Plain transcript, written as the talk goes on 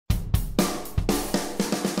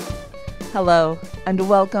Hello, and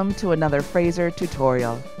welcome to another Frazer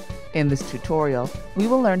tutorial. In this tutorial, we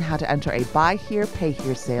will learn how to enter a Buy Here, Pay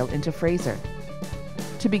Here sale into Frazer.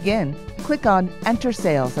 To begin, click on Enter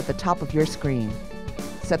Sales at the top of your screen.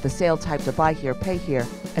 Set the sale type to Buy Here, Pay Here,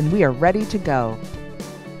 and we are ready to go.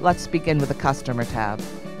 Let's begin with the Customer tab.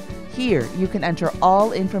 Here, you can enter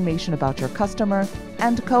all information about your customer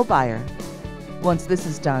and co-buyer. Once this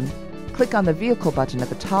is done, click on the Vehicle button at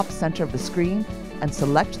the top center of the screen and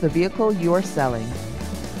select the vehicle you are selling.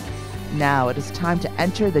 Now it is time to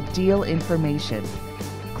enter the deal information.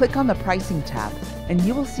 Click on the Pricing tab and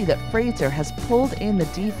you will see that Frazer has pulled in the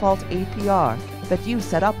default APR that you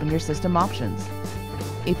set up in your system options.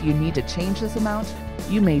 If you need to change this amount,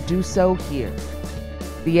 you may do so here.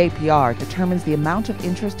 The APR determines the amount of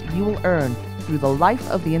interest you will earn through the life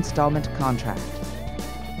of the installment contract.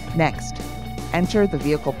 Next, enter the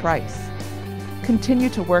vehicle price. Continue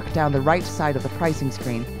to work down the right side of the pricing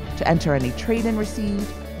screen to enter any trade-in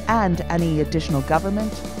received and any additional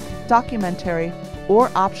government, documentary,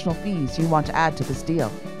 or optional fees you want to add to this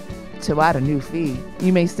deal. To add a new fee,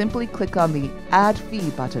 you may simply click on the Add Fee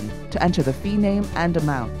button to enter the fee name and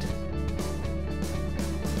amount.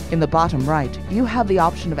 In the bottom right, you have the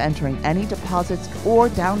option of entering any deposits or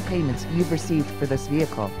down payments you've received for this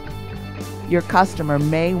vehicle. Your customer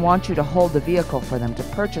may want you to hold the vehicle for them to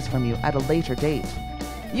purchase from you at a later date.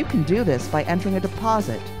 You can do this by entering a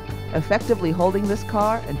deposit, effectively holding this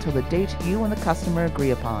car until the date you and the customer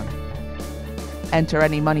agree upon. Enter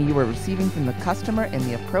any money you are receiving from the customer in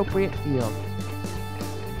the appropriate field.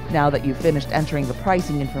 Now that you've finished entering the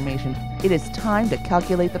pricing information, it is time to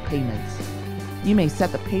calculate the payments. You may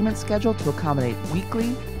set the payment schedule to accommodate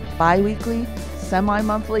weekly, bi-weekly,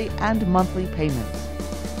 semi-monthly, and monthly payments.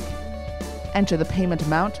 Enter the payment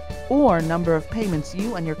amount or number of payments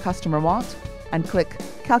you and your customer want, and click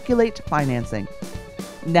Calculate Financing.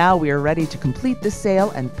 Now we are ready to complete this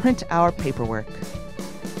sale and print our paperwork.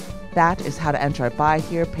 That is how to enter a Buy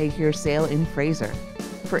Here, Pay Here sale in Frazer.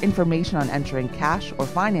 For information on entering cash or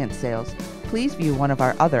finance sales, please view one of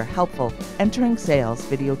our other helpful Entering Sales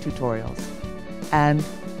video tutorials. And,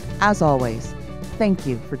 as always, thank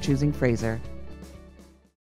you for choosing Frazer.